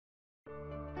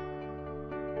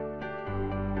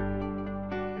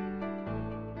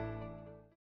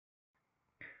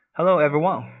Hello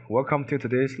everyone, welcome to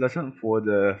today's lesson for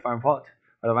the FineReport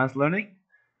Advanced Learning.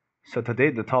 So today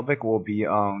the topic will be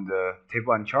on the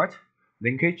table and chart,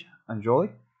 linkage, and drawing.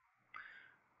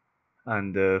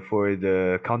 And for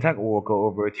the content, we'll go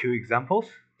over two examples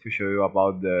to show you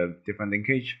about the different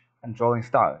linkage and drawing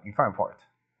style in FineReport.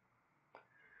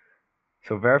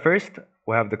 So very first,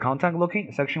 we have the content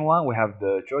looking. Section 1, we have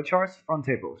the draw charts from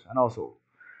tables. And also,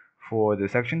 for the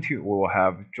section 2, we will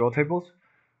have draw tables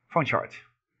from chart.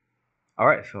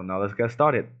 Alright, so now let's get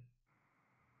started.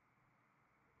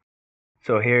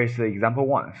 So here's the example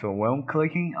 1. So when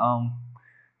clicking on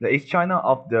the East China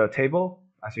of the table,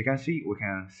 as you can see, we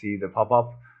can see the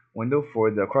pop-up window for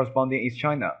the corresponding East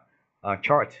China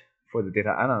chart for the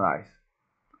data analyze.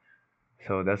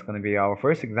 So that's going to be our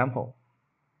first example.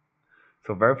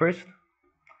 So very first,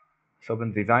 let's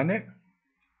open Designer,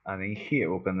 and in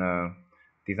here we're going to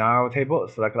design our table,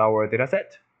 select our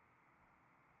dataset.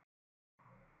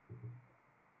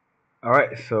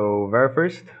 Alright, so very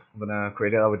first, I'm going to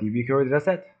create our DB query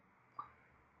dataset.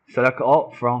 Select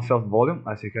all from sales volume,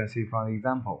 as you can see from the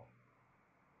example.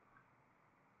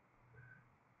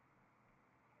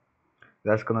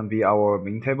 That's going to be our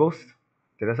main tables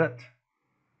dataset.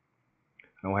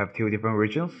 And we have two different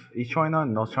regions, East China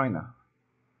and North China.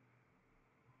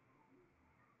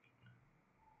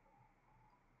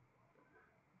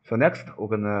 So next, we're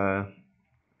going to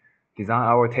design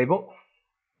our table.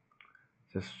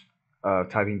 Just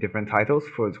typing different titles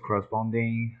for its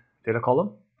corresponding data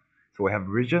column. So we have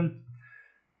region,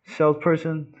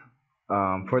 salesperson,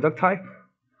 product type,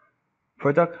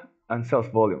 product, and sales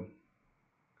volume.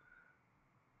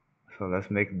 So let's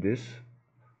make this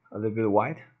a little bit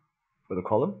wide for the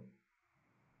column.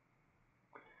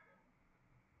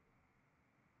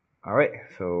 Alright,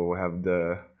 so we have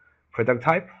the product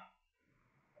type,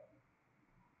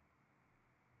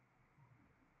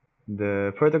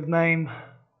 the product name,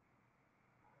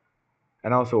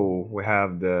 and also we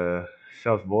have the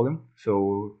sales volume.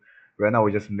 So right now we're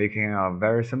just making a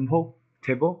very simple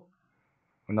table.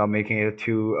 We're not making it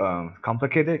too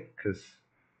complicated, because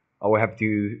all we have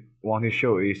to want to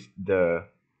show is the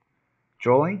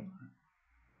drawing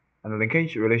and the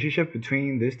linkage relationship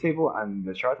between this table and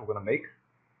the chart we're going to make.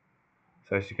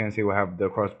 So as you can see, we have the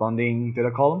corresponding data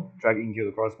column dragged into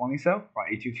the corresponding cell from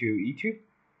A2 to E2,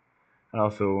 and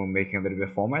also making a little bit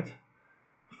of format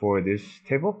for this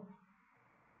table.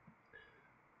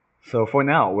 So for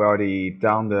now, we're already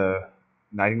done the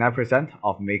 99%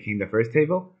 of making the first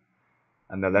table.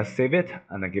 And then let's save it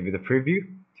and then give it a preview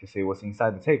to see what's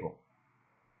inside the table.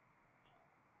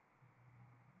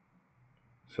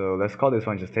 So let's call this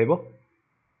one just table.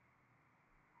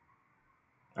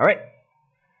 Alright.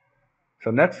 So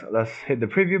next, let's hit the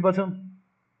preview button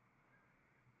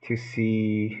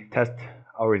to test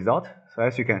our result. So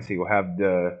as you can see, we have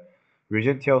the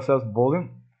region tail sales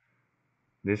volume,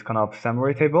 this kind of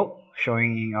summary table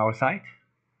showing in our site.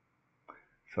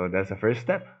 So that's the first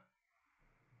step.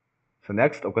 So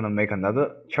next, we're going to make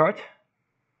another chart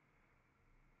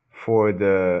for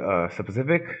the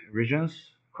specific regions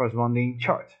corresponding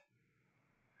chart.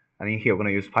 And in here, we're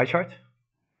going to use pie chart.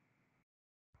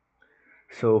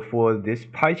 So for this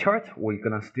pie chart, we're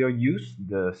going to still use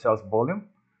the sales volume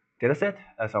dataset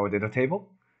as our data table,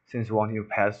 since we want to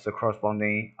pass the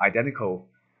corresponding identical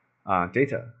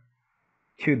data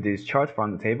to this chart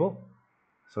from the table.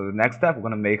 So the next step, we're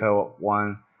going to make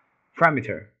one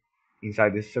parameter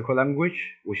inside this SQL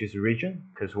language, which is region,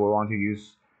 because we want to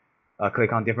use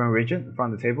click on different region from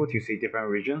the table to see different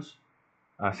regions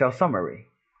sales summary.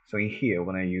 So in here,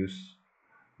 we're going to use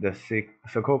the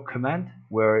SQL command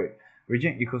where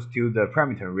region equals to the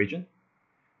parameter region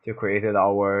to create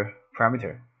our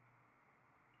parameter.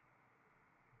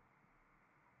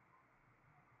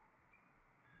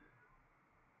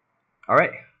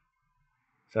 Alright,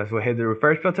 so as we hit the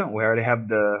refresh button, we already have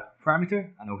the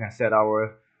parameter, and we can set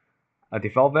our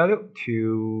default value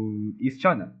to East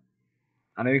China.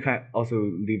 And then you can also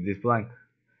leave this blank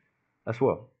as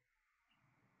well.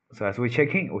 So as we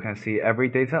check in, we can see every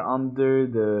data under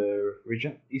the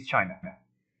region East China.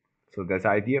 So that's the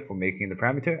idea for making the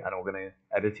parameter, and we're going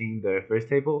to editing the first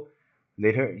table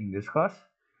later in this class.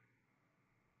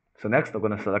 So next, we're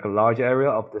going to select a large area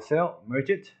of the cell, merge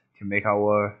it to make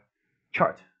our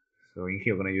chart. So in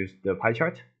here, we're going to use the pie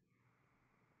chart.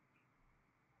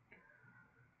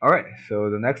 Alright, so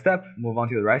the next step, move on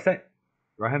to the right side,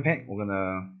 right hand pane, we're going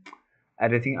to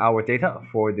editing our data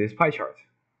for this pie chart.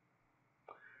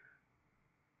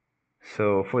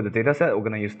 So for the data set, we're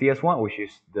going to use DS1, which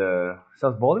is the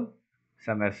sales volume,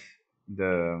 same as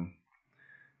the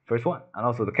first one. And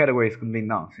also the category is going to be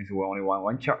none, since we only want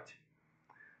one chart.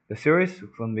 The series is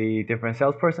going to be different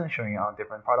salesperson showing on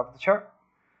different part of the chart.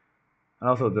 And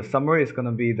also the summary is going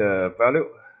to be the value,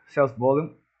 sales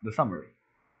volume, the summary.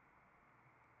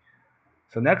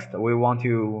 So next we want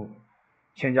to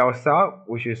change our style,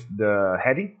 which is the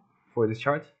heading for this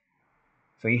chart.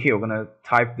 So in here we're going to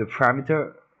type the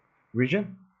parameter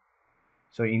region.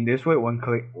 So in this way, when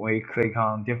we click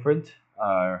on different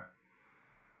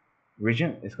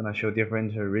region, it's going to show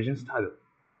different regions title.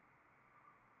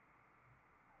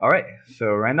 Alright, so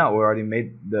right now we already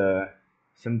made the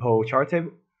simple chart table,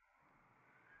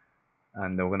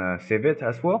 and we're going to save it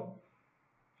as well.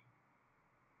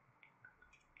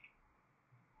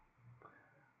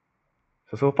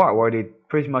 So far we're already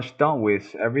pretty much done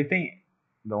with everything.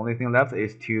 The only thing left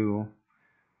is to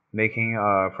making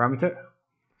a parameter.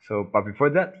 But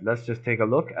before that, let's just take a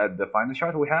look at the final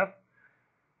chart we have.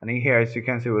 And in here, as you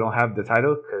can see, we don't have the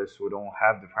title because we don't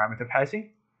have the parameter passing.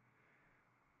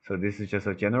 So this is just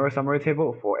a general summary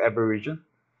table for every region,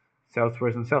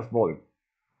 salesperson, sales volume.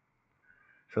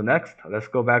 So next, let's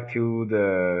go back to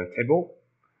the table.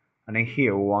 And in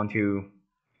here, we want to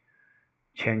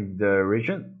change the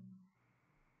region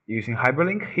using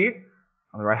Hyperlink here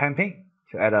on the right-hand pane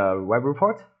to add a web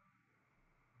report.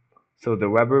 So the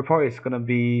web report is going to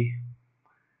be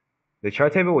the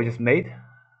chart table we just made.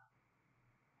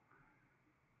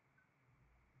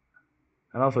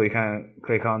 And also you can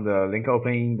click on the link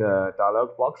opening the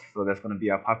dialog box. So that's going to be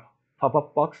a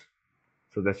pop-up box.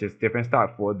 So that's just different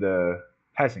style for the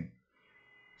passing.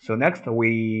 So next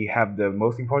we have the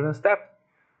most important step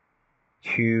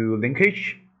to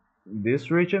linkage this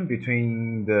region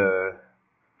between the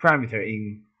parameter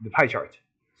in the pie chart.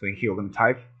 So in here we're going to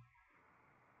type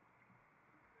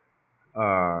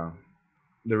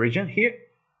the region here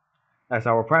as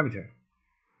our parameter.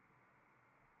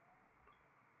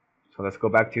 So let's go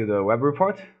back to the web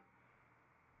report.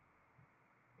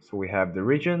 So we have the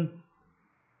region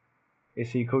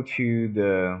is equal to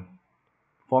the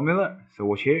formula. So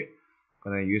watch here,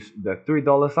 I'm going to use the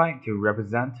 $3 sign to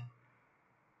represent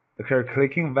the current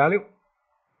clicking value,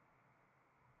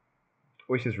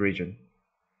 which is region.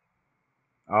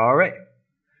 Alright,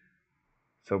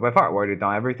 so by far we already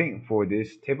done everything for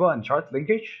this table and chart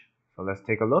linkage. So let's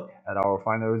take a look at our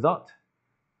final result.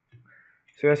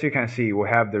 So as you can see, we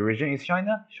have the region is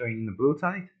China showing in the blue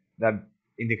side. That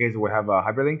indicates we have a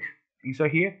hyperlink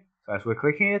inside here. So as we're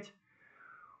clicking it,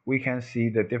 we can see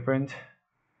the different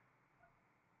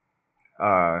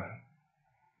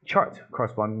chart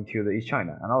corresponding to the East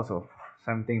China, and also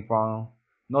same thing from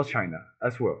North China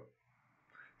as well.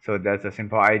 So that's a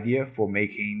simple idea for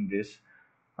making this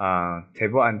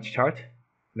table and chart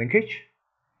linkage.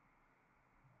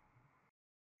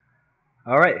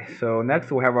 Alright, so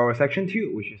next we have our section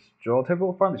 2, which is draw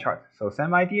table from the chart. So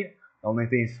same idea, the only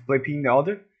thing is flipping the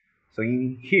order. So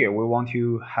in here we want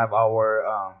to have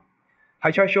our pie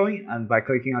chart showing, and by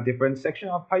clicking on different section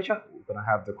of pie chart, we're going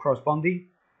to have the corresponding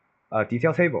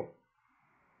detail table.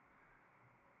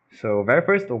 So very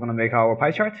first we're going to make our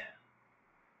pie chart.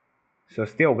 So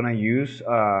still we're going to use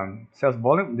sales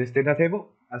volume, this data table,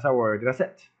 as our data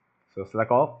set. So select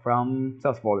all from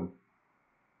sales volume.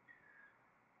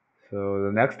 So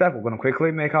the next step, we're going to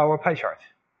quickly make our pie chart.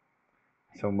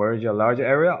 So merge a large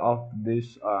area of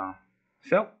this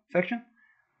cell section.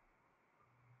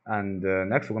 And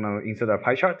next we're going to insert a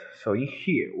pie chart. So in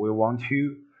here we want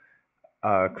to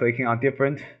clicking on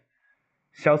different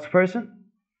salesperson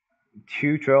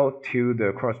to draw to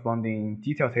the corresponding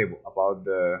detail table about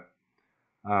the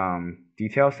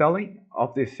detail selling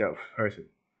of this salesperson.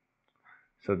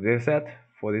 So the data set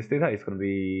for this data is going to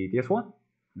be this one.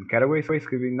 The category is going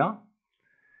to be none.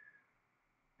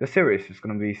 The series is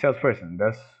going to be salesperson.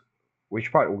 That's which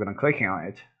part we're going to clicking on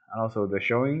it. And also the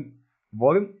showing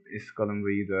volume is going to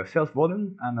be the sales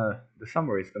volume, and the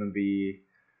summary is going to be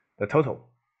the total.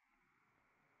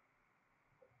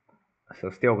 So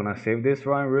still going to save this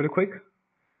one really quick.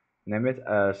 Name it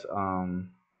as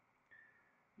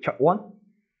chart 1.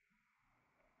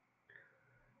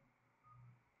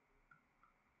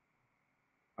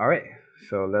 Alright,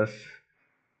 so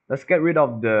let's get rid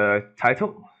of the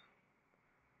title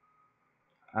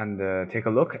and take a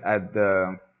look at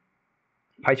the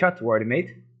pie chart we already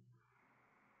made.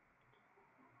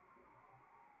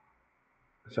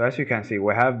 So as you can see,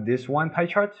 we have this one pie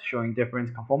chart showing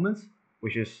different components,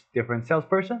 which is different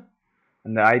salesperson.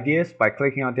 And the idea is by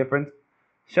clicking on different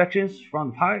sections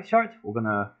from the pie chart, we're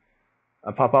gonna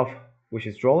pop up, which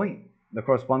is drawing the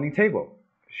corresponding table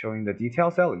showing the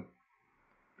detail selling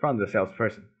from the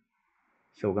salesperson.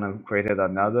 So we're gonna create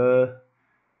another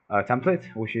template,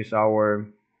 which is our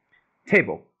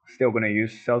table. Still gonna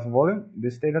use sales volume,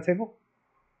 this data table.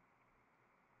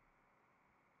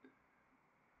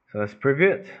 So let's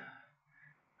preview it.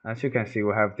 As you can see,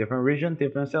 we have different region,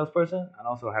 different salesperson, and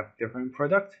also have different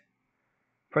product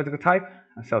type,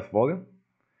 and sales volume.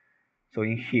 So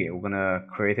in here, we're gonna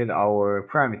create our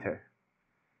parameter.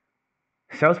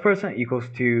 Salesperson equals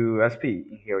to SP.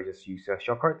 In here, we just use a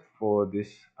shortcut for this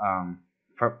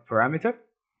parameter.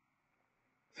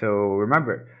 So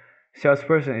remember,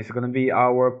 salesperson is gonna be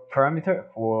our parameter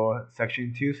for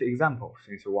section 2's example,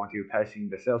 since we want to pass in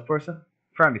the salesperson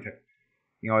parameter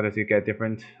in order to get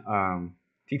different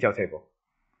detail table.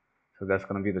 So that's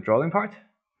gonna be the drawing part.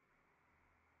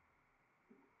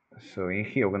 So in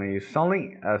here, we're gonna use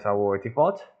Sunlink as our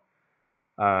default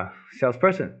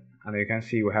salesperson, and you can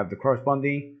see we have the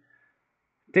corresponding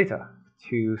data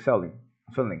to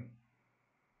Sunlink.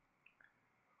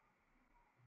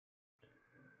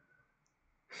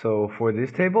 So for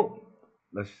this table,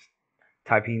 let's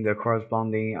type in the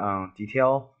corresponding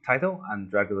detail title and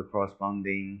drag the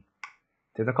corresponding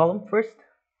data column first.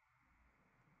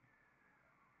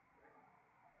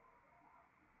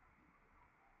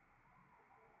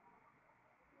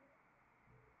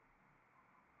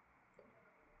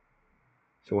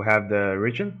 So we have the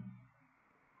region,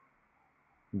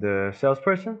 the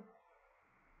salesperson,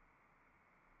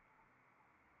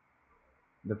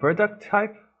 the product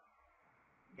type,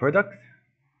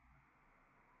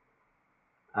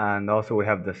 and also we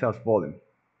have the sales volume.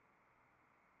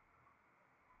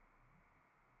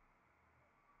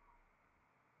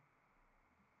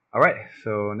 Alright,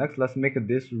 so next let's make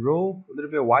this row a little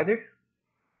bit wider.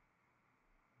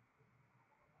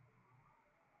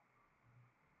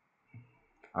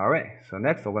 Alright, so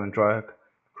next we're going to drag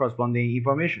corresponding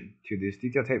information to this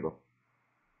detail table.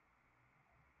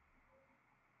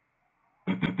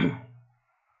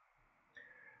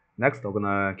 Next, we're going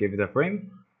to give it a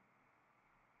frame.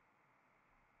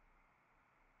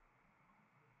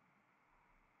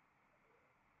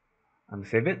 And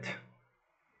save it.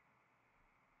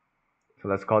 So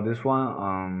let's call this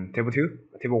one table 2,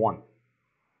 table 1.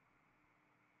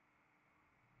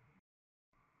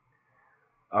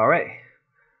 Alright,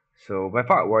 so by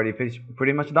far we're already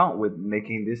pretty much done with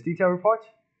making this detail report.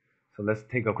 So let's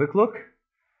take a quick look.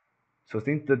 So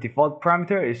since the default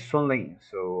parameter is Sunlink,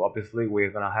 so obviously we're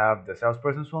gonna have the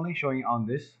salesperson Sunlink showing on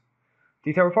this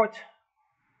detail report.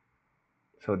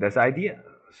 So that's the idea.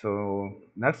 So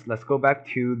next, let's go back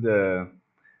to the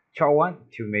chart 1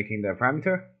 to making the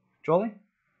parameter drawing.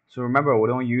 So remember, we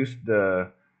don't use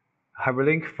the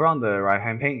hyperlink from the right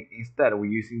hand pane. Instead, we're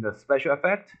using the special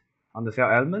effect on the cell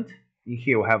element. In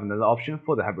here, we have another option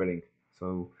for the hyperlink.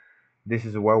 So this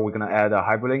is where we're gonna add a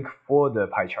hyperlink for the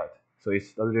pie chart. So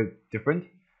it's a little different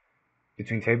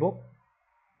between table.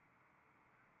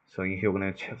 So in here, we're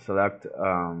gonna select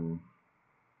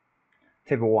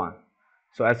table 1.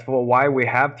 So as for why we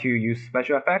have to use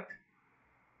special effect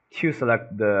to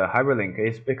select the hyperlink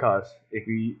is because if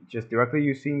we just directly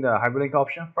using the hyperlink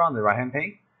option from the right hand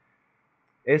pane,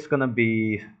 it's gonna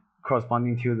be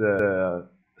corresponding to the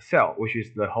cell, which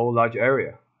is the whole large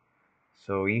area.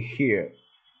 So in here,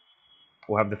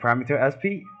 we'll have the parameter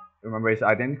SP. Remember, it's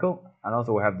identical, and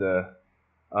also we have the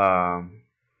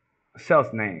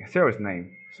series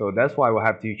name. So that's why we'll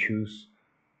have to choose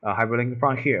a hyperlink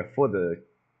from here for the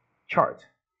chart.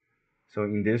 So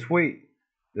in this way,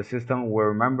 the system will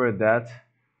remember that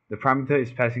the parameter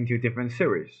is passing to different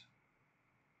series.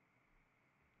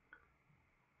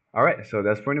 Alright, so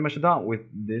that's pretty much done with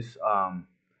this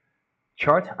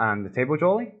chart and the table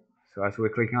drawing. So as we're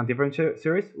clicking on different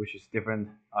series, which is different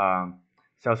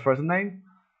salesperson name,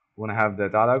 we want to have the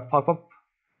dialog pop up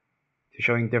to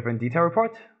showing different detail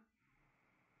report.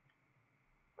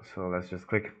 So let's just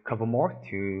click a couple more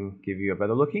to give you a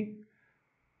better looking.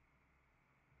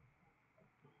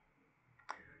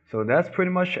 So that's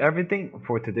pretty much everything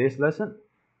for today's lesson.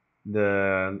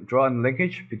 The draw and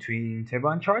linkage between table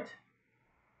and chart.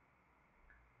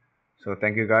 So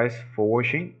thank you guys for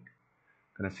watching.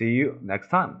 Gonna see you next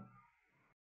time.